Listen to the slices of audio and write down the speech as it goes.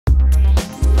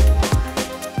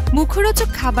মুখরোচক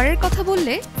খাবারের কথা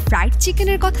বললে ফ্রাইড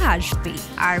চিকেনের কথা আসবেই,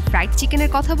 আর ফ্রাইড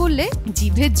চিকেনের কথা বললে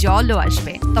জিভে জলও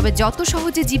আসবে। তবে যত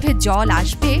সহজে জিভে জল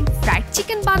আসবে, ফ্রাইড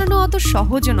চিকেন বানানো অত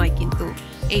সহজও নয়। কিন্তু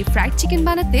এই ফ্রাইড চিকেন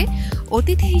বানাতে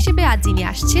অতিথি হিসেবে আজ যিনি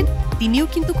আসছেন, তিনিও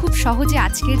কিন্তু খুব সহজে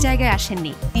আজকের জায়গায়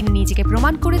আসেননি। তিনি নিজেকে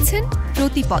প্রমাণ করেছেন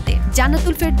প্রতিপদে।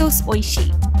 জান্নাতুল ফেরদৌস ঐশী।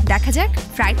 দেখা যাক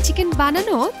ফ্রাইড চিকেন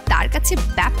বানানো তার কাছে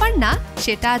ব্যাপার না,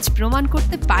 সেটা আজ প্রমাণ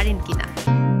করতে পারেন কিনা।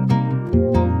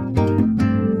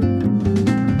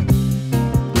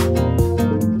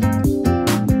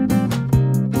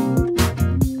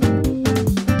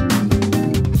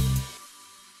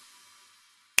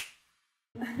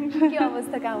 কি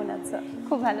অবস্থা, কেমন আছো?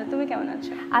 খুব ভালো, তুমি কেমন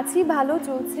আছো? আছি, ভালো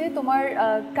চলছে। তোমার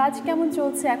কাজ কেমন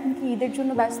চলছে এখন? কি ঈদের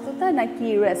জন্য ব্যস্ততা নাকি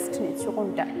রেস্ট নিচ্ছ,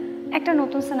 কোনটা? একটা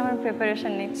নতুন সিনেমার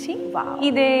প্রিপারেশন নিচ্ছি।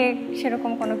 ঈদে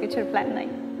সেরকম কোনো কিছুর প্ল্যান নাই।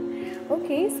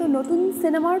 ওকে, সো নতুন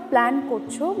সিনেমার প্ল্যান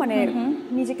করছো, মানে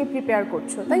নিজেকে প্রিপেয়ার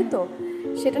করছো, তাই তো?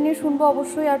 সেটা নিয়ে শুনবো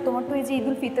অবশ্যই। আর তোমার তো এই যে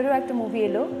ঈদুল ফিতরেও একটা মুভি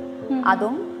এলো,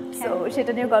 আদম, সো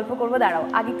সেটা নিয়ে গল্প করবো। দাঁড়াও,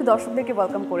 আগে একটু দর্শকদেরকে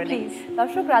ওয়েলকাম করে নিই।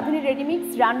 দর্শক, রাধুনী রেডিমিক্স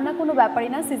রান্না কোনো ব্যাপারই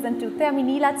না সিজন 2-তে আমি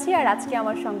নীল আছি, আর আজকে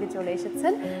আমার সঙ্গে চলে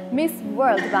এসেছেন মিস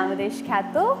ওয়ার্ল্ড বাংলাদেশ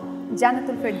খ্যাত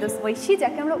জান্নাতুল ফেরদৌস ঐশী,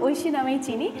 যাকে আমরা ঐশী নামেই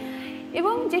চিনি,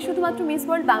 এবং যে শুধুমাত্র মিস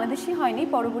ওয়ার্ল্ড বাংলাদেশই হয়নি,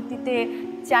 পরবর্তীতে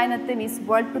চায়নাতে মিস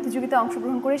ওয়ার্ল্ড প্রতিযোগিতায়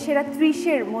অংশগ্রহণ করে সেরা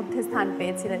 30-এর মধ্যে স্থান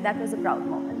পেয়েছিলেন। That was a proud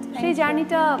moment. সেই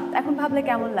জার্নিটা এখন ভাবলে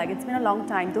কেমন লাগে? It's been a long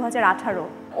time, 2018।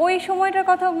 ওই সময়টার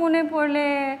কথা মনে পড়লে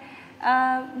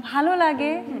ভালো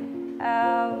লাগে,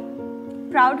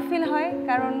 প্রাউড ফিল হয়,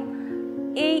 কারণ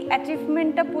এই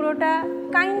অ্যাচিভমেন্টটা পুরোটা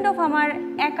কাইন্ড অফ আমার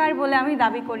একার বলে আমি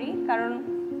দাবি করি। কারণ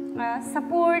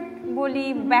সাপোর্ট বলি,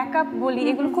 ব্যাকআপ বলি,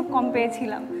 এগুলো খুব কম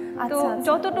পেয়েছিলাম। তো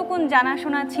যতটুকুন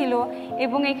জানাশোনা ছিল,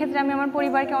 এবং এই ক্ষেত্রে আমি আমার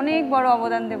পরিবারকে অনেক বড়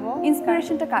অবদান দেব।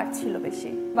 ইন্সপিরেশনটা কার ছিল বেশি?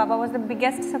 বাবা was the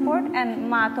biggest support, and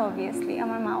মা তো অবভিয়াসলি,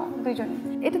 আমার মাও, দুজনই।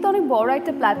 এটা তো অনেক বড়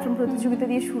একটা প্ল্যাটফর্ম, প্রতিযোগিতা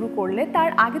দিয়ে শুরু করলে। তার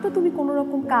আগে তো তুমি কোনো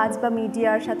রকম কাজ বা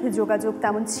মিডিয়ার সাথে যোগাযোগ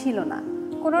তেমন ছিল না?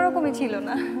 কোনো রকমই ছিল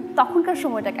না। তখনকার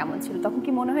সময়টা কেমন ছিল? তখন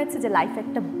কি মনে হয়েছে যে লাইফে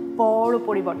একটা বড়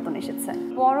পরিবর্তন এসেছে?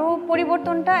 বড়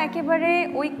পরিবর্তনটা একেবারে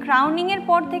ওই ক্রাউনিংয়ের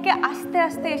পর থেকে আস্তে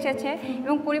আস্তে এসেছে,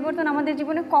 এবং পরিবর্তন আমাদের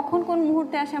জীবনে কখন কোন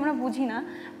মুহূর্তে আসে আমরা বুঝি না।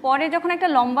 পরে যখন একটা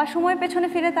লম্বা সময় পেছনে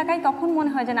ফিরে তাকাই, তখন মনে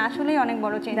হয় যে না, আসলেই অনেক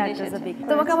বড় চেঞ্জ এসেছে।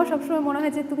 তোমাকে আমার সবসময় মনে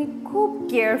হয় যে তুমি খুব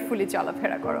কেয়ারফুলি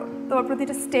চলাফেরা করো, তোমার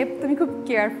প্রতিটা স্টেপ তুমি খুব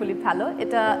কেয়ারফুলি ফেলো।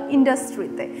 এটা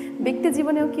ইন্ডাস্ট্রিতে, ব্যক্তি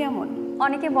জীবনেও কি এমন?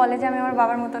 অনেকে বলে যে আমি আমার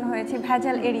বাবার মতন হয়েছি,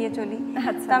 ভেজাল এড়িয়ে চলি।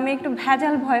 তো আমি একটু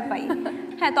ভেজাল ভয় পাই।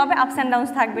 হ্যাঁ, তবে আপস অ্যান্ড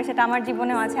ডাউনস থাকবে, সেটা আমার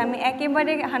জীবনেও আছে। আমি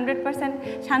একেবারে 100%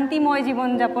 শান্তিময়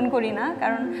জীবনযাপন করি না,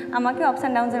 কারণ আমাকে আপস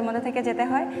অ্যান্ড ডাউনসের মধ্যে থেকে যেতে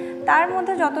হয়। তার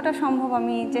মধ্যে যতটা সম্ভব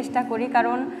আমি চেষ্টা করি,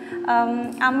 কারণ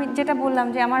আমি যেটা বললাম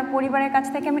যে আমার পরিবারের কাছ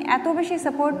থেকে আমি এত বেশি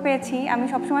সাপোর্ট পেয়েছি, আমি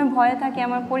সবসময় ভয়ে থাকি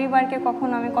আমার পরিবারকে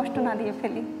কখনো আমি কষ্ট না দিয়ে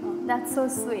ফেলি। That's so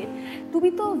sweet. তুমি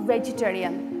তো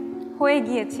ভেজিটেরিয়ান হয়ে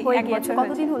গিয়েছি।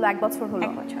 কতদিন হলো? 1 বছর হলো।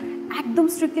 1 বছর একদম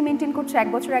স্ট্রিক্টলি মেনটেন করছো? 1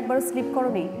 বছর একবারও স্লিপ করো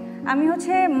নি? আমি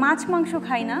মাছ মাংস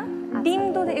খাই না, ডিম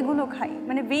দুধ এগুলো খাই,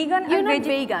 মানে vegan. You not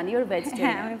vegan, you R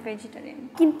vegetarian. হ্যাঁ, আমি ভেজিটেরিয়ান।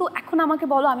 কিন্তু এখন আমাকে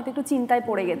বলো, আমি তো একটু চিন্তায়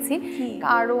পড়ে গেছি,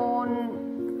 কারণ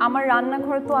আমার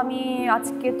রান্নাঘরে তো আমি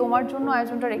আজকে তোমার জন্য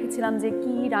আয়োজনটা রেখেছিলাম যে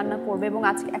কি রান্না করবে, এবং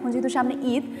আজকে এখন যেহেতু সামনে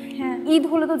ঈদ, ঈদ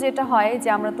হলে তো যেটা হয় যে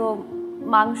আমরা তো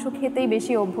মাংস খেতেই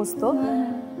বেশি অভ্যস্ত,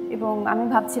 এবং আমি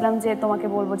ভাবছিলাম যে তোমাকে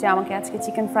বলবো যে আমাকে আজকে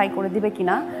চিকেন ফ্রাই করে দিবে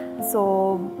কিনা। সো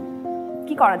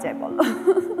কি করা যায় বলো?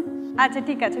 আচ্ছা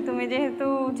ঠিক আছে, তুমি যেহেতু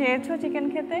চেয়েছো চিকেন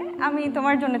খেতে, আমি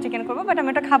তোমার জন্য চিকেন করবো, বাট আমি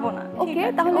এটা খাবো না। ওকে,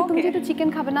 তাহলে তুমি যেহেতু চিকেন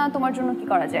খাবে না, তোমার জন্য কি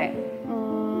করা যায়?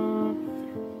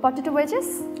 Potato wages?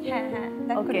 হ্যাঁ হ্যাঁ,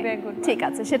 ঠিক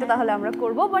আছে, সেটা তাহলে আমরা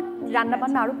করবো, বাট রান্না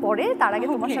বান্না আরো পরে। তার আগে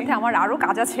তোমার সাথে আমার আরো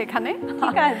কাজ আছে এখানে।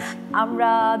 আমরা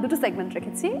দুটো সেগমেন্ট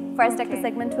রেখেছি। ফার্স্ট একটা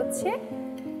সেগমেন্ট হচ্ছে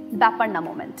ব্যাপার না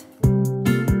মোমেন্ট।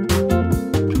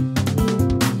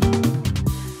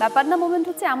 ব্যাপার না মোমেন্ট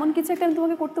হচ্ছে এমন কিছু একটা আমি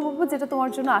তোমাকে করতে বলবো যেটা তোমার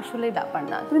জন্য আসলেই ব্যাপার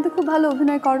না। তুমি তো খুব ভালো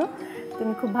অভিনয় করো,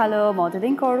 তুমি খুব ভালো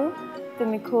মডেলিং করো,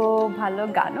 তুমি খুব ভালো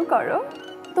গানও করো।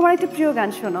 তোমার একটা প্রিয় গান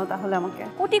শোনাও তাহলে আমাকে।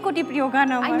 কোটি কোটি প্রিয় গান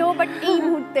আমার। আই নো, বাট এই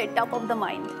মুহূর্তে টপ অফ দ্য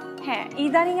মাইন্ড। হ্যাঁ,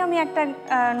 ইদানিং আমি একটা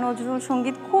নজরুল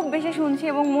সঙ্গীত খুব বেশি শুনছি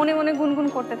এবং মনে মনে গুনগুন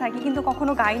করতে থাকি, কিন্তু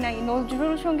কখনো গাই নাই।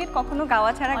 নজরুল সঙ্গীত কখনো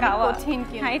গাওয়া ছাড়া গাওয়া কঠিন।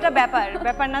 হ্যাঁ, এটা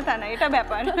ব্যাপার না তা না, এটা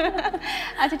ব্যাপার।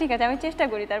 আচ্ছা ঠিক আছে, আমি চেষ্টা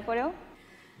করি। তারপরেও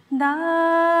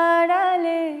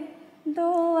দাঁড়ালে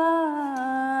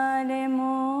দোয়ারে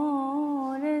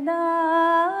মোর,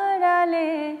 দাঁড়ালে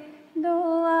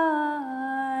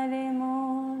দোয়ারে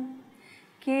মোর,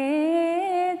 কে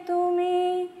তুমি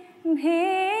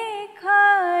ভিখারিণী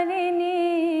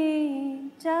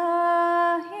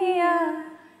চাহিয়া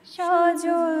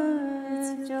সজল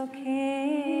চোখে,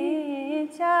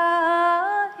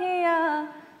 চাহিয়া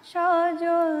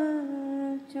সজল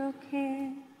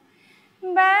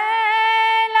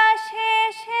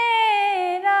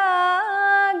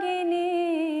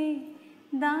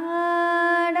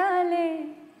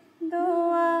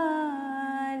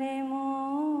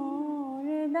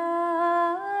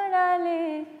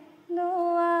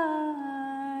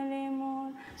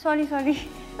সরি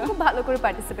খুব ভালো করে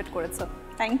পার্টিসিপেট করেছো।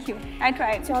 Thank you, I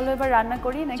try. চলো এবার রান্না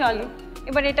করি নাকি? চলো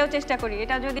এবার এটাও চেষ্টা করি,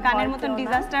 এটা যদি গানের মতন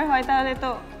ডিজাস্টার হয় তাহলে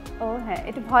তো। ও হ্যাঁ,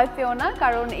 একটু ভয় পেও না,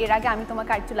 কারণ এর আগে আমি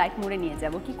তোমাকে একটু লাইট মোড়ে নিয়ে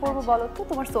যাব। কি করব বলো তো,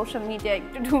 তোমার সোশ্যাল মিডিয়া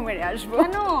একটু ঢুমেরে আসবো।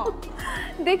 কেন?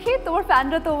 দেখি তোমার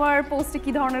ফ্যানরা তোমার পোস্টে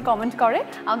কি ধরনের কমেন্ট করে।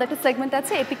 আমাদের একটা সেগমেন্ট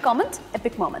আছে, এপিক কমেন্ট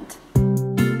এপিক মোমেন্ট।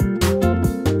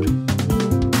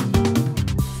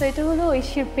 তো এটা হলো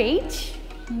ঐশীর পেজ,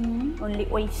 অনলি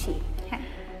ঐশী। হ্যাঁ,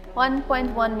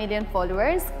 1.1 মিলিয়ন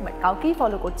ফলোয়ার্স, বাট কাউকেই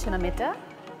ফলো করছে না মেয়েটা।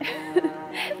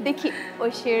 দেখি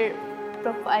ঐশীর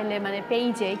প্রোফাইলে মানে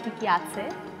পেজে কি আছে।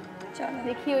 চলো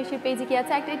দেখি ঐশীর পেজে কি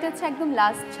আছে। এটা হচ্ছে একদম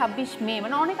লাস্ট 26 মে,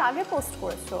 মানে অনেক আগে পোস্ট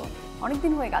করেছো, অনেক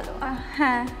দিন হয়ে গেল।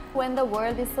 হ্যাঁ। When the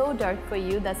world is so dark for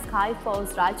you, the sky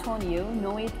falls right on you,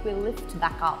 know it will lift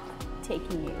back up,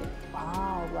 taking you.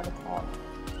 Wow, what a thought.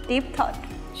 Deep thought.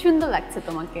 সুন্দর লাগছে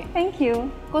তোমাকে। Thank you.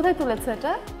 কোথায় তুলেছো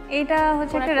এটা? এটা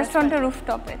হচ্ছে একটা রেস্টুরেন্টের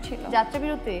রুফটপে ছিল। যাত্রা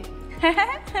বিরতি?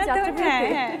 হ্যাঁ,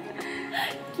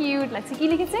 কিউট লাগছে। কি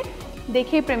লিখেছে?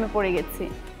 দেখেই প্রেমে পড়ে গেছি।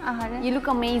 আহারে, ইউ লুক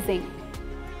অ্যামেজিং।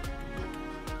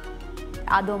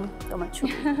 আদম তোমার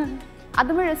ছবি।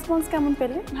 আদমের রেসপন্স কেমন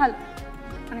পেলে? ভালো,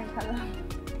 অনেক ভালো।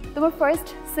 তোমার ফার্স্ট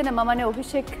সিনেমা মানে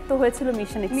অভিষেক তো হয়েছিল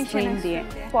মিশন এক্সট্রিম Extreme দিয়ে।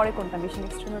 দিয়ে। পরে কোনটা মিশন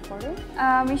এক্সট্রিমের পরে?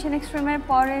 মিশন এক্সট্রিমের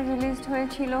পরে রিলিজড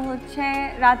হয়েছিল হচ্ছে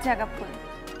রাত জাগা ফুল।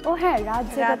 ও হ্যাঁ, রাত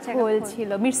জাগা ফুল ছিল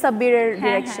মীর সাব্বিরের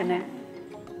ডিরেকশনে।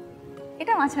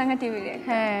 এটা মাছরাঙা টিভির।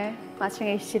 হ্যাঁ,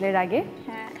 মাছরাঙা এসেছিল এর আগে।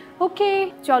 হ্যাঁ। ওকে,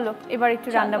 চলো এবার একটু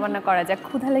রান্না বান্না করা যাক।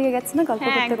 ক্ষুধা লেগে গেছে না গল্প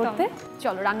করতে করতে?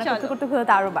 চলো রান্না করতে করতে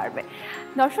ক্ষুধাটা আরো বাড়বে।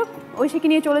 দর্শক, ঐশীকে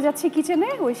নিয়ে চলে যাচ্ছি কিচেনে।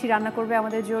 ঐশী রান্না করবে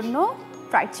আমাদের জন্য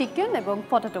ফ্রাইড চিকেন এবং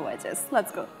potato wages.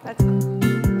 Let's go.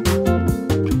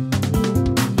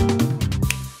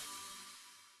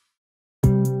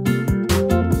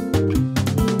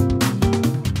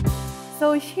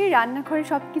 Oishi রান্নাঘরে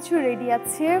সব কিছু রেডি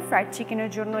আছে ফ্রাইড চিকেনের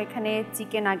জন্য। এখানে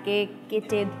চিকেন আগে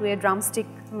কেটে ধুয়ে ড্রামস্টিক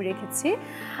আমি রেখেছি,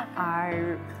 আর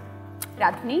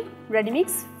রাঁধুনি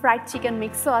রেডিমিক্স ফ্রাইড চিকেন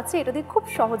মিক্সও আছে। এটা দিয়ে খুব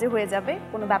সহজে হয়ে যাবে,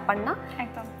 কোনো ব্যাপার না।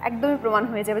 একদমই প্রমাণ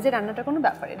হয়ে যাবে যে রান্নাটা কোনো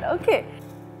ব্যাপারই না। ওকে,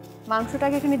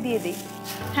 মাংসটাকে এখানে দিয়ে দিই।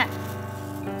 হ্যাঁ,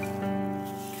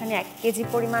 এখানে 1 কেজি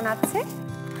পরিমাণ আছে।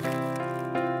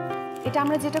 এটা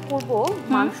আমরা যেটা করব,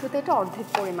 মাংসতে এটা অর্ধেক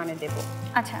পরিমাণে দেব।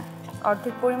 আচ্ছা,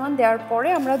 অর্ধেক পরিমাণ দেওয়ার পরে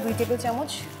আমরা 2 টেবিল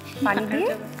চামচ পানি দিয়ে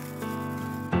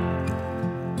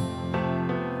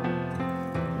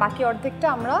বাকি অর্ধেকটা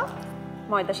আমরা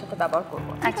ময়দার সাথে ব্যবহার করব।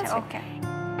 আচ্ছা, ওকে।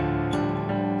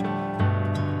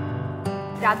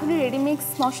 রাঁধুনি রেডিমিক্স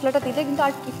মশলাটা দিলে কিন্তু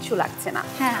আর কিচ্ছু লাগছে না।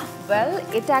 হ্যাঁ, ওয়েল,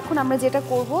 এটা এখন আমরা যেটা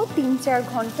করব 3-4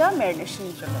 ঘন্টা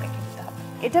ম্যারিনেশনের জন্য রেখে দিতে হবে।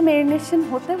 এটা ম্যারিনেশন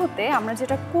হতে হতে আমরা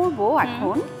যেটা করব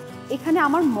এখন, এখানে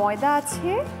আমার ময়দা আছে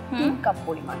 3 কাপ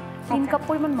পরিমাণ। 3 কাপ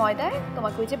পরিমাণ ময়দায়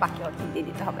তোমাকে ওই যে বাকি অর্ধেক দিয়ে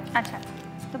দিতে হবে। আচ্ছা,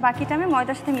 তো বাকিটা আমি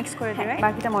ময়দার সাথে মিক্স করে দেব।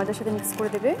 বাকিটা ময়দার সাথে মিক্স করে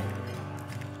দেবে।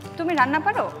 তুমি রান্না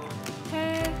পারো?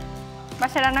 হ্যাঁ,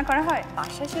 বাসায় রান্না করা হয়?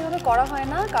 বাসায় সেভাবে করা হয়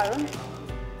না, কারণ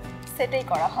সেটাই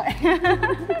করা হয়।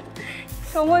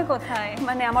 সময় কোথায়?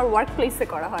 মানে আমার ওয়ার্ক প্লেসে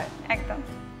করা হয়। একদম।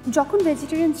 যখন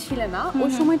ভেজিটেরিয়ান ছিলে না, ওই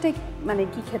সময়টা মানে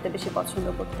কি খেতে বেশি পছন্দ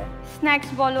করতে? স্ন্যাক্স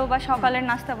বলো বা সকালের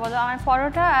নাস্তা বলো, আমার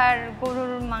পরোটা আর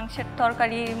গরুর মাংসের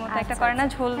তরকারির মতো একটা করে না,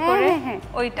 ঝোল করে,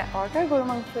 ওইটা। পরোটা আর গরুর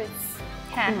মাংস।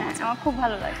 হ্যাঁ হ্যাঁ, আমার খুব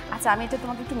ভালো লাগে। আচ্ছা, আমি এটা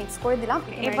তোমাকে একটু মিক্স করে দিলাম।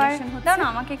 এবার দাও না,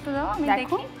 আমাকে একটু দাও, আমি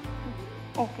দেখি।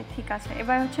 ওকে, ঠিক আছে।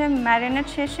 এবার হচ্ছে ম্যারিনেট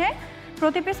শেষে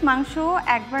প্রতি পিস মাংস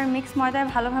একবার মিক্স ময়দায়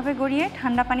ভালোভাবে গড়িয়ে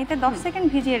ঠান্ডা পানিতে 10 সেকেন্ড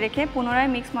ভিজিয়ে রেখে পুনরায়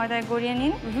মিক্স ময়দায় গড়িয়ে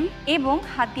নিন এবং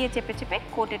হাত দিয়ে চেপে চেপে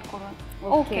কোটেড করুন।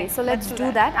 ওকে, সো লেটস ডু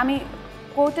দ্যাট। আমি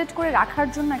কোটেড করে রাখার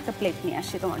জন্য একটা প্লেট নিয়ে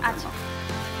আসি তোমার জন্য। আচ্ছা,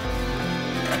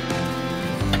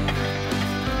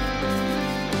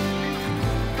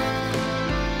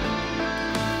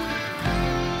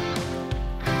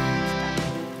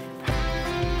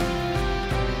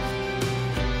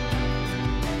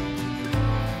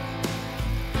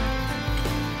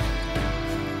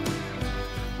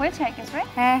 হয়েছে একেবারে।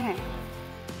 হ্যাঁ হ্যাঁ,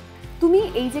 তুমি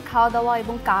এই যে খাওয়া দাওয়া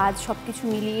এবং কাজ সবকিছু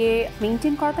মিলিয়ে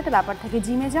মেনটেন করার একটা ব্যাপার থাকে।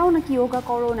 জিমে যাও নাকি যোগা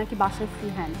করো নাকি বাসায় ফ্রি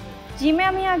হ্যান্ড? জিমে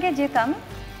আমি আগে যেতাম,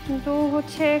 কিন্তু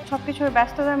হচ্ছে সব কিছুর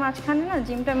ব্যস্ততার মাঝখানে না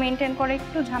জিমটা মেনটেন করে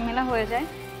একটু ঝামেলা হয়ে যায়।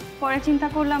 পরে চিন্তা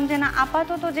করলাম যে না,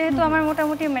 আপাতত যেহেতু আমার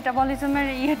মোটামুটি মেটাবলিজমের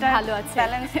ইয়েটা ভালো আছে,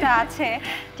 ব্যালেন্সটা আছে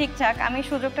ঠিকঠাক, আমি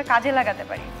সুযোগটা কাজে লাগাতে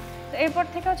পারি। তো এরপর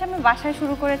থেকে হচ্ছে আমি বাসায়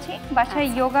শুরু করেছি। বাসায়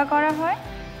যোগা করা হয়,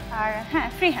 আর হ্যাঁ,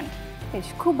 ফ্রি হ্যান্ড। বেশ,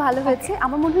 খুব ভালো হয়েছে।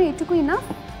 আমার মনে হয় এটুকুই না।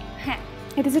 হ্যাঁ,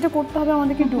 এটা যেটা করতে হবে,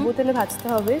 আমাদেরকে ডুবো তেলে ভাজতে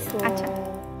হবে। আচ্ছা,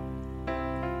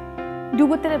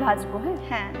 ডুবো তেলে ভাজবো। হ্যাঁ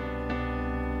হ্যাঁ,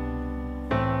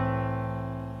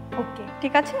 ওকে,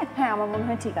 ঠিক আছে। হ্যাঁ, আমার মনে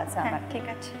হয় ঠিক আছে। আমার ঠিক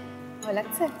আছে। ভালো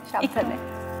লাগছে, সাবধানে।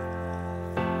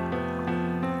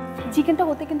 চিকেনটা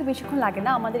হতে কিন্তু বেশিক্ষণ লাগে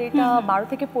না, আমাদের এটা 12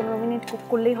 থেকে 15 মিনিট কুক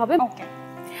করলেই হবে। ওকে।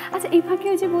 আচ্ছা এই ফাঁকে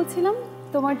ওই যে বলছিলাম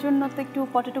তোমার জন্য তো একটু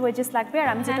পটেটো ওয়েজেস লাগবে, আর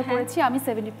আমি যেটা করেছি আমি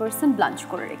 70% ব্লাঞ্চ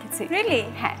করে রেখেছি। রিয়েলি?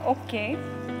 হ্যাঁ। ওকে।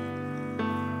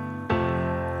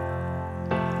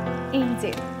 এই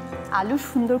যে আলু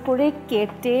সুন্দর করে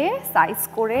কেটে সাইজ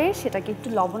করে সেটাকে একটু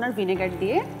লবণ আর ভিনেগার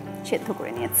দিয়ে সেদ্ধ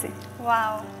করে নিয়েছি।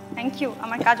 ওয়াও, থ্যাংক ইউ,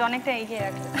 আমার কাজ অনেকটা এগিয়ে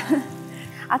রাখলো।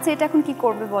 আচ্ছা এটা এখন কি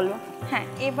করবে বলো? হ্যাঁ,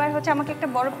 এবার হচ্ছে আমাকে একটা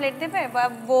বড় প্লেট দেবে বা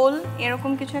বোল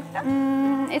এরকম কিছু একটা।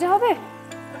 এটা হবে?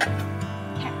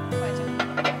 হ্যাঁ, হয়ে যাবে।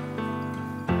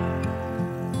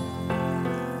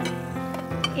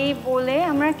 এই বোলে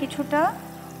আমরা কিছুটা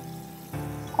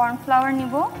কর্নফ্লাওয়ার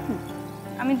নিব,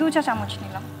 আমি 2 চা চামচ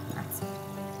নিলাম। আচ্ছা,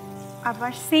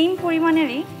 আবার সেম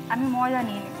পরিমাণেরই আমি ময়দা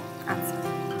নিয়ে নেব। আচ্ছা,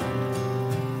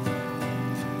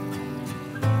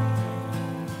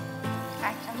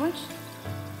 1 চামচ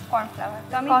কর্নফ্লাওয়ার।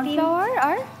 তো আমি কর্নফ্লাওয়ার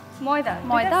আর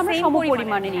ময়দা আমরা সম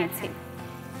পরিমাণে নিয়েছি।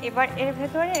 এবার এর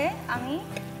ভেতরে আমি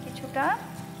কিছুটা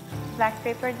ব্ল্যাক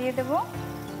পেপার দিয়ে দেব,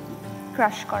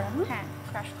 ক্রাশ করা। হ্যাঁ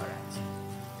ক্রাশ করা আছে,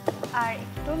 আর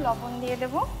একটু লবণ দিয়ে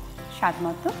দেব স্বাদ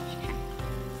মতো।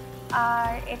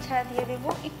 আর এছাড়া দিয়ে দেব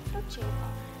একটু চিলি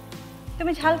পাউডার।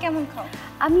 তুমি ঝাল কেমন খাও?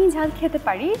 আমি ঝাল খেতে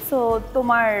পারি, সো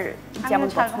তোমার যেমন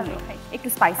ঝাল পছন্দ। ভালো খাই। একটু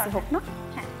স্পাইসি হোক না?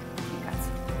 হ্যাঁ ঠিক আছে।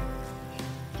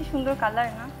 কি সুন্দর কালার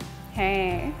না?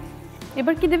 হ্যাঁ।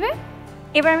 এবার কি দেবে?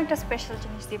 এবার আমি একটা স্পেশাল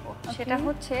জিনিস দিব, সেটা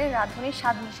হচ্ছে রাঁধুনির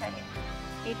স্বাদ মিশালি।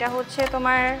 এটা হচ্ছে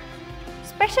তোমার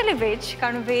স্পেশালি ভেজ,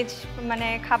 কারণ ভেজ মানে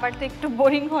খাবার তো একটু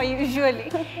বোরিং হয় ইউজুয়ালি,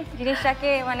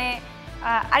 জিনিসটাকে মানে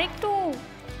আরেকটু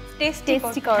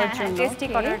টেস্টি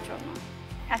করার জন্য।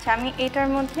 আচ্ছা, আমি এটার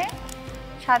মধ্যে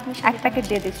স্বাদ মিশালি 1 প্যাকেট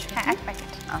দিয়ে দিচ্ছি। হ্যাঁ 1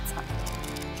 প্যাকেট। আচ্ছা,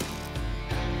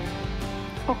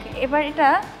 ওকে। এবার এটা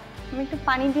আমি একটু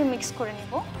পানি দিয়ে মিক্স করে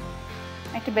নিব।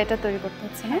 একটা ব্যাটার তৈরি করতে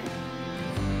হচ্ছে। হ্যাঁ,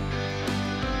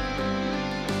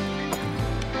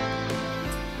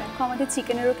 দেখো আমাদের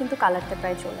চিকেনেরও কিন্তু কালারটা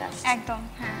প্রায় চলে আসছে। একদম,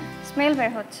 হ্যাঁ স্মেল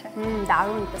বের হচ্ছে।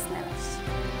 দারুণ একটা স্মেল আসছে।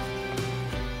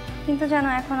 কিন্তু জানো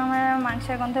এখন আমার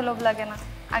মাংসের গন্ধে লোভ লাগে না,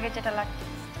 আগে যেটা লাগতো।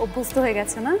 অভ্যস্ত হয়ে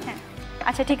গেছে না? হ্যাঁ।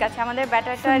 আচ্ছা ঠিক আছে, আমাদের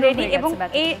ব্যাটারটা রেডি এবং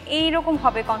এইরকম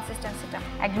হবে কনসিস্টেন্সিটা।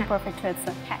 একদম পারফেক্ট হয়েছে।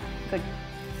 হ্যাঁ গুড।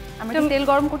 আমরা কি তেল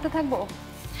গরম করতে থাকবো?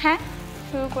 হ্যাঁ,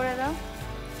 শুরু করে দাও।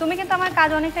 তুমি কিন্তু আমার কাজ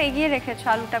অনেকটা এগিয়ে রেখেছো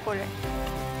আলুটা করে।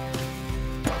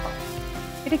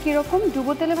 এটা কিরকম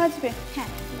ডুবো তেলে ভাজবে? হ্যাঁ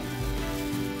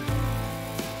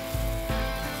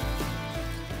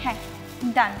হ্যাঁ,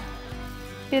 ডান।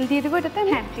 তেল দিয়ে দেবো এটাতে?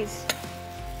 হ্যাঁ প্লিজ।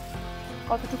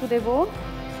 কতটুকু দেবো?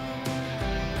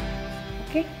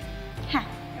 ওকে, হ্যাঁ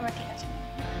এবার ঠিক আছে।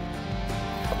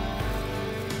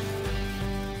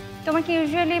 তোমার কি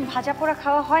ইউজুয়ালি ভাজা পোড়া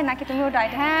খাওয়া হয় নাকি তুমিও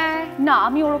ডায়েট? হ্যাঁ, না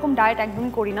আমি ওরকম ডায়েট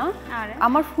একদমই করি না।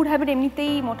 আমার ফুড হ্যাবিট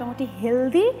এমনিতেই মোটামুটি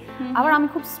হেলদি, আবার আমি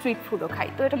খুব স্ট্রিট ফুডও খাই,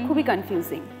 তো এটা খুবই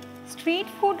কনফিউজিং। স্ট্রিট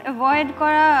ফুড অ্যাভয়েড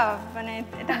করা মানে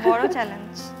এটা বড়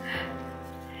চ্যালেঞ্জ।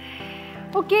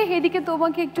 ওকে, এদিকে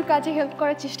তোমাকে একটু কাজে হেল্প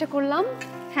করার চেষ্টা করলাম।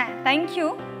 হ্যাঁ, thank you,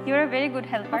 you are very good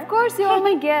helper. Of course, you R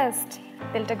my guest.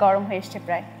 তেলটা গরম হয়ে এসছে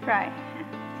প্রায়।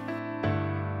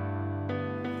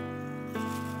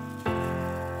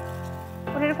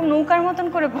 ওটা এরকম নৌকার মতন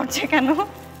করে ভরছে কেন?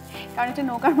 কারণ এটা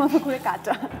নৌকার মতো করে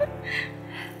কাটা।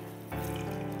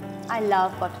 I love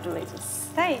potato wages.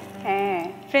 তাই? হ্যাঁ,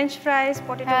 ফ্রেঞ্চ ফ্রাইজ,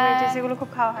 পটেটো ওয়েজেস এগুলো খুব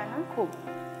খাওয়া হয় না? খুব।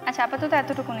 আচ্ছা, আপাতত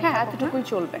এতটুকুনি। হ্যাঁ, এতটুকুই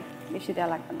চলবে, বেশি দেওয়া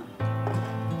লাগবে না।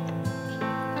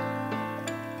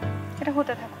 এটা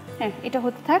হতে থাক। হ্যাঁ, এটা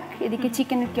হতে থাক। এদিকে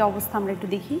চিকেনের কি অবস্থা আমরা একটু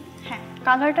দেখি। হ্যাঁ,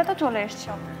 কালারটা তো চলে এসছে।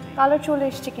 কালার চলে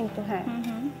এসছে কিন্তু। হ্যাঁ,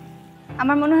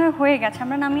 আমার মনে হয় হয়ে গেছে,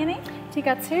 আমরা নামিয়ে নেই। ঠিক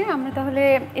আছে, আমরা তাহলে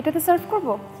এটাতে সার্ভ করব।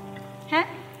 হ্যাঁ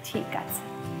ঠিক আছে।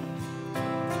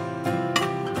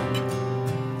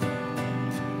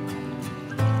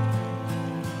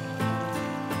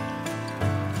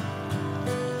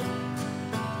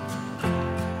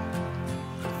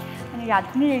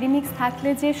 রাঁধুনি রেডিমিক্স থাকলে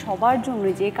যে সবার জন্য,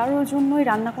 যে কারোর জন্যই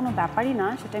রান্না কোনো ব্যাপারই না,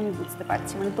 সেটা আমি বুঝতে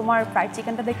পারছি। মানে তোমার ফ্রাইড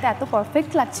চিকেনটা দেখতে এত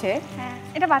পারফেক্ট লাগছে। হ্যাঁ,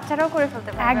 এটা বাচ্চারাও করে ফেলতে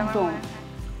পারবে। একদম।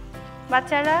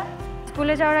 বাচ্চারা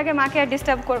স্কুলে যাওয়ার আগে মাকে আর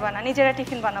ডিস্টার্ব করবা না, নিজেরা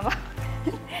টিফিন বানাবা।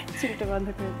 চিলটা বন্ধ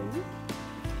করে দেবো।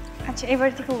 আচ্ছা, এবার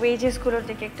থেকে ওয়েজেসগুলোর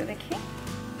দিকে একটু দেখি।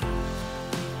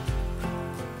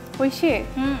 ঐশী,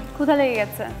 ক্ষুধা লেগে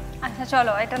গেছে। আচ্ছা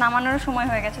চলো, এটা নামানোর সময়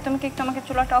হয়ে গেছে। তুমি কি একটু আমাকে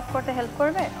চুলাটা অফ করতে হেল্প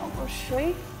করবে? অবশ্যই।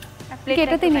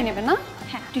 এটাতে নিয়ে নেবে না?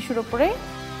 হ্যাঁ, টিস্যুর উপরে।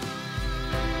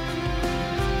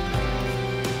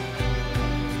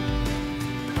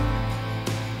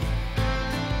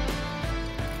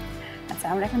 আচ্ছা,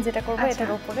 আমরা এখন যেটা করবো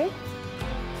এটার উপরে।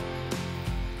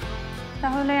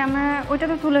 তাহলে আমরা ওইটা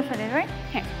তো তুলে ফেলি, রাইট?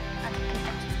 হ্যাঁ। আচ্ছা ঠিক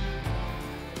আছে।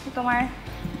 তোমার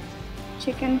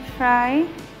চিকেন ফ্রাই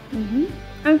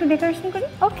আমি একটু ডেকোরেশন করি।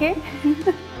 ওকে।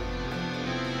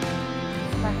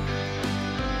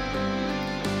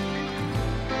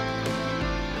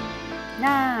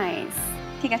 নাইস।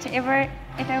 ঠিক আছে, এবার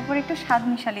এটার উপর একটু স্বাদ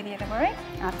মিশালি দিয়ে দেবো, রাইট?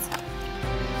 আচ্ছা,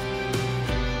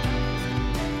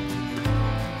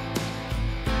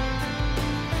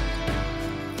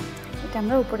 এটা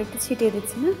আমরা উপরে একটু ছিটিয়ে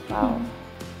দিচ্ছি না?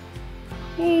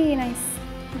 এই নাইস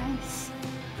নাইস।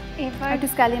 এবার একটু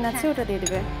স্ক্যালিন আছে, ওটা দিয়ে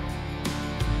দেবে।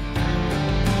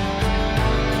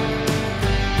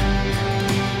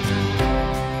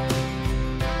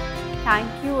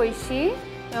 থ্যাংক ইউ ঐশী,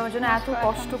 আমার জন্য এত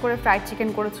কষ্ট করে ফ্রাইড চিকেন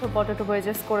করেছো, পটেটো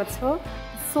ওয়েজেস করেছো।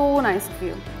 So nice of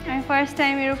you. আমি ফার্স্ট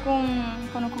টাইম এরকম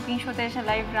কোনো কুকিং শোতে এসে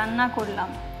লাইভ রান্না করলাম।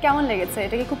 কেমন লেগেছে?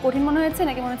 এটা কি খুব কঠিন মনে হয়েছে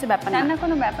নাকি মনে হচ্ছে ব্যাপার না? রান্না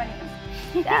কোনো ব্যাপারই না।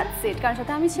 দ্যাটস ইট, কারণ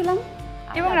সাথে আমি ছিলাম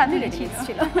এবং রাধুনি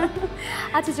ছিল।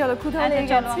 আচ্ছা চলো, ক্ষুধা লেগে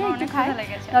চলো, গেছে, আমার একটু অনেক খাই। ক্ষুধা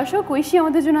লেগেছে। দর্শক, ঐশী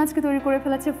আমাদের জন্য আজকে তৈরি করে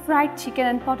ফেলেছে fried chicken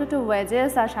and potato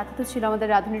wages, আর সাথে তো ছিল আমাদের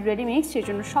রাঁধুনির রেডি মিক্স, সেই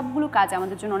জন্য সবগুলো কাজ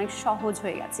আমাদের জন্য অনেক সহজ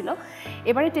হয়ে গেছিল।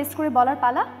 এবারে টেস্ট করে বলার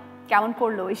পালা, কেমন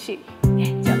করলো ঐশী?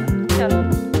 চলো চলো।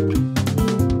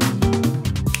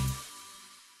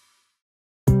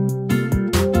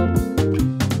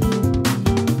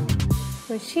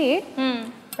 ঐশী,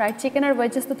 ফ্রাইড চিকেন আর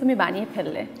ওয়েজেস তো তুমি বানিয়ে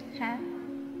ফেললে। হ্যাঁ,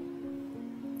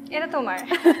 এটা তোমার।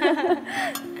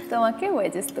 তোমাকে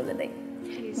ওয়েজেস তুলে দেই।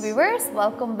 Viewers,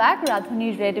 welcome back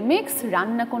রাঁধুনির ready mix,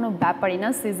 রান্না কোনো ব্যাপারই না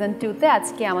সিজন 2তে।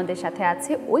 আজকে আমাদের সাথে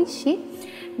আছে ঐশী,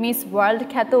 মিস ওয়ার্ল্ড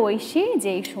খ্যাত ঐশী, যে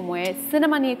এই সময়ে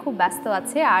সিনেমা নিয়ে খুব ব্যস্ত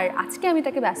আছে, আর আজকে আমি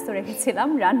তাকে ব্যস্ত রেখেছিলাম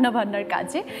রান্না বান্নার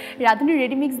কাজে। রাঁধুনির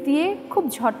রেডি মিক্স দিয়ে খুব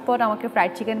ঝটপট আমাকে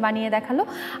ফ্রাইড চিকেন বানিয়ে দেখালো,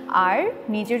 আর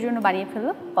নিজের জন্য বানিয়ে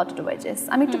ফেললো পটেটো ওয়েজেস।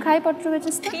 আমি একটু খাই পটেটো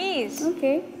ওয়েজেস, প্লিজ।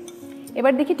 ওকে,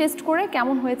 এবার দেখি টেস্ট করে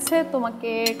কেমন হয়েছে,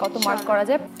 তোমাকে কত মার্ক করা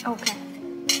যায়। ওকে,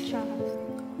 চলো।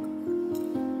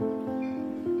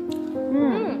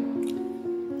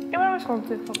 এবার আমার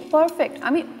কমপ্লিট হবে। পারফেক্ট।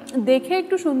 আমি দেখে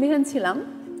একটু সন্দিহান ছিলাম,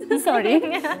 সরি,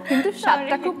 কিন্তু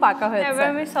স্বাদটা খুব পাকা হয়েছে। এবার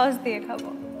আমি সস দিয়ে খাবো।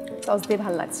 সস দিয়ে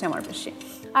ভালো লাগছে আমার বেশি।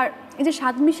 আর এই যে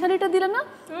স্বাদ মিশালিটা দিলে না,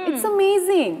 ইটস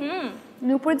অ্যামেজিং।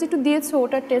 উপরে যে একটু দিয়েছো,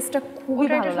 ওটার টেস্টটা খুবই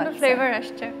ভালো লাগছে, ফ্লেভার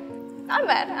আসছে। Not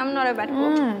bad, I am not a bad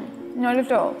cook. নইলে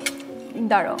তো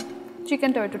দাঁড়াও,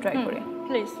 চিকেনটাও একটু ট্রাই করি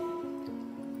প্লিজ।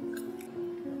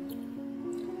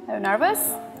 R nervous?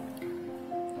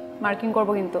 মার্কিং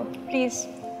করবো কিন্তু, প্লিজ।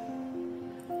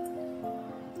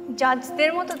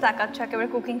 জাজদের মতো তাকাচ্ছ একেবারে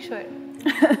কুকিং শোয়ে।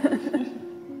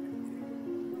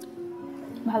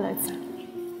 ভালো হয়েছে,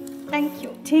 থ্যাংক ইউ।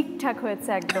 ঠিকঠাক হয়েছে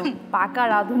একদম। পাকা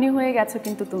রাঁধুনি হয়ে গেছো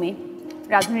কিন্তু তুমি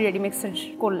রাঁধুনি রেডিমিক্সের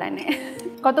কল্যাণে।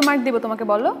 কত মার্ক দেবো তোমাকে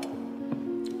বলো?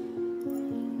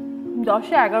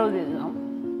 10-এ 11 দিয়ে দিলাম।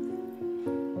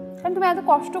 কারণ তুমি এত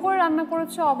কষ্ট করে রান্না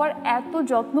করেছো, আবার এত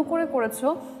যত্ন করে করেছো,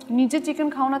 নিজে চিকেন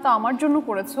খাও না তো আমার জন্য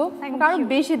করেছো, আরো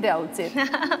বেশি দেওয়া উচিত।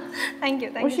 Thank you.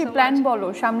 অবশ্যই প্ল্যান বলো,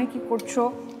 সামনে কি করছো,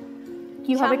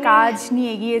 কিভাবে কাজ নিয়ে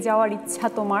এগিয়ে যাওয়ার ইচ্ছা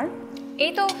তোমার?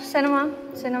 এই তো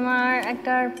সিনেমার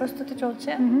একটা প্রস্তুতি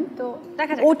চলছে, তো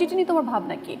দেখা যাক। ওটিটি নিয়ে তোমার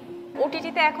ভাবনা কি?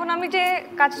 ওটিটিতে এখন আমি যে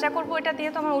কাজটা করবো, এটা দিয়ে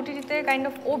তো আমার ওটিটিতে কাইন্ড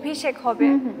অফ অভিষেক হবে,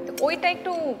 তো ওইটা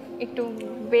একটু একটু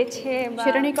বেছে।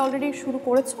 সেটা নিয়ে কি অলরেডি শুরু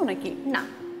করেছো নাকি? না,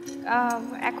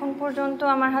 এখন পর্যন্ত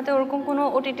আমার হাতে ওরকম কোনো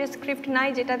ওটিটি স্ক্রিপ্ট নাই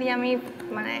যেটা দিয়ে আমি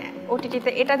মানে ওটিটিতে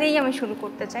এটা দিয়েই আমি শুরু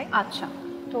করতে চাই। আচ্ছা,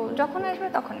 তো যখন আসবে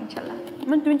তখন ইনশাল্লাহ।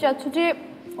 মানে তুমি চাচ্ছ যে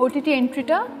ওটিটি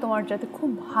এন্ট্রিটা তোমার যাতে খুব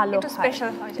ভালো হয়,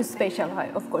 স্পেশাল হয়।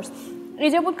 অফকোর্স, এই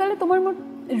যাবৎকালে তোমার মোট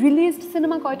রিলিজড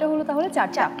সিনেমা কয়টা হলো তাহলে?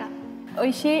 4টা।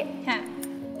 ওই সে, হ্যাঁ,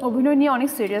 অভিনয় নিয়ে অনেক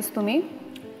সিরিয়াস, তুমি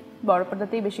বড়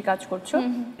পর্দাতেই বেশি কাজ করছো।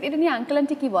 এটা নিয়ে আঙ্কেল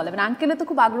আন্টি কি বলে? মানে আঙ্কেলে তো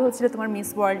খুব আগ্রহ ছিল তোমার মিস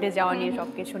ওয়ার্ল্ডে যাওয়া নিয়ে,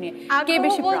 সবকিছু নিয়ে কে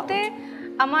বেশি বলতে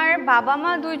আমার বাবা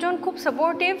মা দুইজন খুব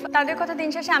সাপোর্টিভ। তাদের কথা দিন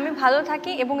শেষে আমি ভালো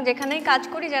থাকি এবং যেখানেই কাজ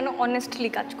করি যেন অনেস্টলি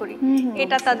কাজ করি,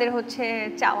 এটা তাদের হচ্ছে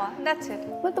চাওয়া। That's it.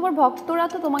 তোমার ভক্তরা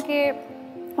তো তোমাকে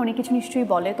অনেক কিছু নিশ্চয়ই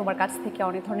বলে, তোমার কাছ থেকে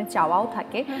অনেক ধরনের চাওয়াও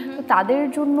থাকে, তো তাদের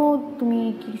জন্য তুমি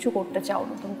কিছু করতে চাও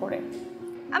নতুন করে?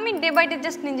 আমি ডে বাই ডে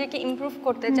জাস্ট নিজেকে ইমপ্রুভ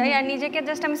করতে চাই, আর নিজেকে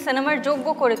জাস্ট আমি সিনেমার যোগ্য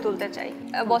করে তুলতে চাই।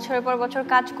 বছরের পর বছর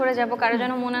কাজ করে যাব, কারো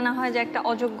যেন মনে না হয় যে একটা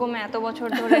অযোগ্য মেয়ে এত বছর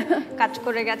ধরে কাজ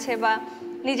করে গেছে বা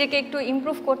নিজেকে একটু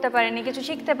ইমপ্রুভ করতে পারেনি, কিছু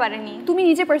শিখতে পারেনি। তুমি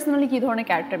নিজে পার্সোনালি কি ধরনের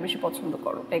ক্যারেক্টার বেশি পছন্দ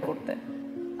করো প্লে করতে?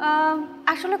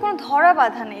 আসলে কোনো ধরা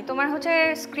বাঁধা নেই। তোমার হচ্ছে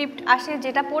স্ক্রিপ্ট আসে,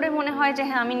 যেটা পড়ে মনে হয় যে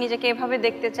হ্যাঁ আমি নিজেকে এভাবে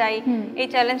দেখতে চাই, এই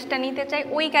চ্যালেঞ্জটা নিতে চাই,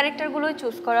 ওই ক্যারেক্টারগুলোই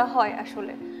চুজ করা হয়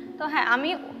আসলে। তো হ্যাঁ, আমি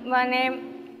মানে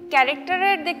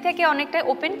ক্যারেক্টারের দিক থেকে অনেকটাই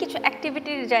ওপেন, কিছু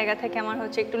অ্যাক্টিভিটির জায়গা থেকে আমার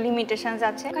হচ্ছে একটু লিমিটেশনস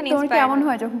আছে। তোমার কেমন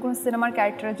হয় যখন কোনো সিনেমার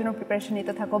ক্যারেক্টারের জন্য প্রিপারেশন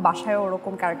নিতে থাকো, বাসায়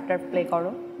ওরকম ক্যারেক্টার প্লে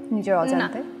করো নিজের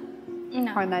অজান্তে?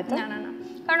 না,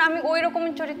 কারণ আমি ওই রকম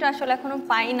চরিত্র আসলে এখনো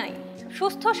পাই নাই।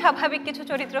 সুস্থ স্বাভাবিক কিছু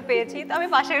চরিত্র পেয়েছি, তো আমি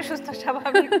বাসায় সুস্থ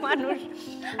স্বাভাবিক মানুষ।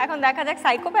 এখন দেখা যাক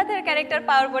সাইকোপ্যাথের ক্যারেক্টার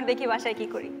পাওয়ার পর দেখি বাসায় কি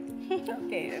করি।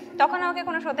 তখন আমাকে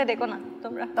কোনো শোতে দেখো না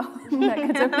তোমরা,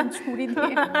 ছুরি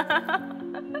দিয়ে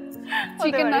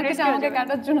চিকেন না খেতে আমাকে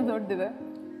কাটার জন্য দৌড় দেবে।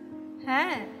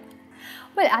 হ্যাঁ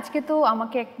আজকে তো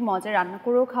আমাকে এক মজা রান্না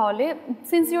করেও খাওয়ালে।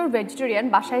 সিন্স ইউর ভেজিটেরিয়ান,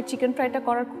 বাসায় চিকেন ফ্রাইটা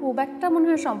করার খুব একটা মনে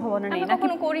হয় সম্ভাবনা নেই। না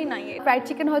কখনো করি নাই ফ্রাইড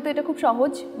চিকেন, হয়তো এটা খুব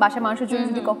সহজ, বাসায় মাংসের জন্য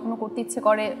যদি কখনো করতে ইচ্ছে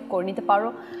করে নিতে পারো।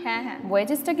 হ্যাঁ হ্যাঁ।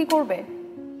 ওয়েজেসটা কি করবে?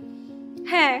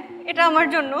 হ্যাঁ এটা আমার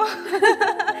জন্য।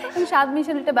 স্বাদ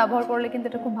মিশালিটা ব্যবহার করলে কিন্তু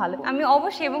এটা খুব ভালো। আমি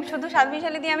অবশ্যই, এবং শুধু স্বাদ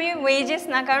মিশালি দিয়ে আমি ওয়েজেস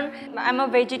না, কারণ আই এম আ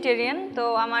ভেজিটেরিয়ান, তো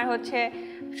আমার হচ্ছে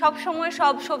সব সময়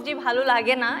সব সবজি ভালো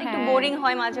লাগে না, একটু বোরিং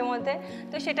হয় মাঝে মধ্যে,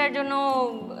 তো সেটার জন্য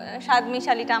স্বাদ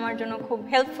মিশালিটা আমার জন্য খুব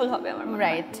হেল্পফুল হবে আমার।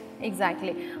 Right,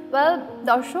 exactly. ওয়েল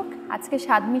দর্শক, আজকে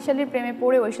স্বাদ মিশালির প্রেমে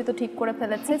পড়ে ঐশী তো ঠিক করে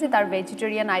ফেলেছে যে তার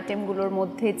ভেজিটেরিয়ান আইটেমগুলোর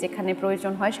মধ্যে যেখানে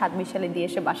প্রয়োজন হয় স্বাদ মিশালি দিয়ে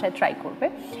সে বাসায় ট্রাই করবে।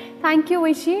 থ্যাংক ইউ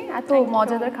ঐশী, এত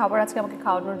মজাদার খাবার আজকে আমাকে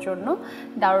খাওয়ানোর জন্য।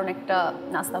 দারুণ একটা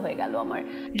নাস্তা হয়ে গেল আমার।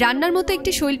 রান্নার মতো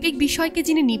একটি শৈল্পিক বিষয়কে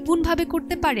যিনি নিপুণভাবে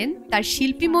করতে পারেন, তার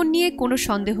শিল্পী মন নিয়ে কোনো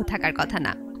সন্দেহ থাকার কথা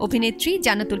না। অভিনেত্রী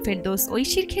জান্নাতুল ফেরদৌস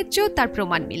ঐশীর ক্ষেত্রেও তার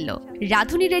প্রমাণ মিলল।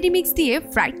 রাঁধুনি রেডিমিক্স দিয়ে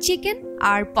ফ্রাইড চিকেন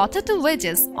আর পটেটো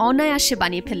ওয়েজেস অনায়াসে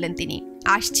বানিয়ে ফেললেন তিনি।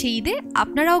 আসছে ঈদে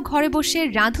আপনারাও ঘরে বসে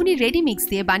রাঁধুনি রেডিমিক্স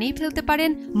দিয়ে বানিয়ে ফেলতে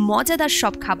পারেন মজাদার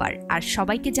সব খাবার, আর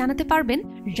সবাইকে জানাতে পারবেন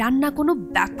রান্না কোনো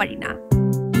ব্যাপারই না।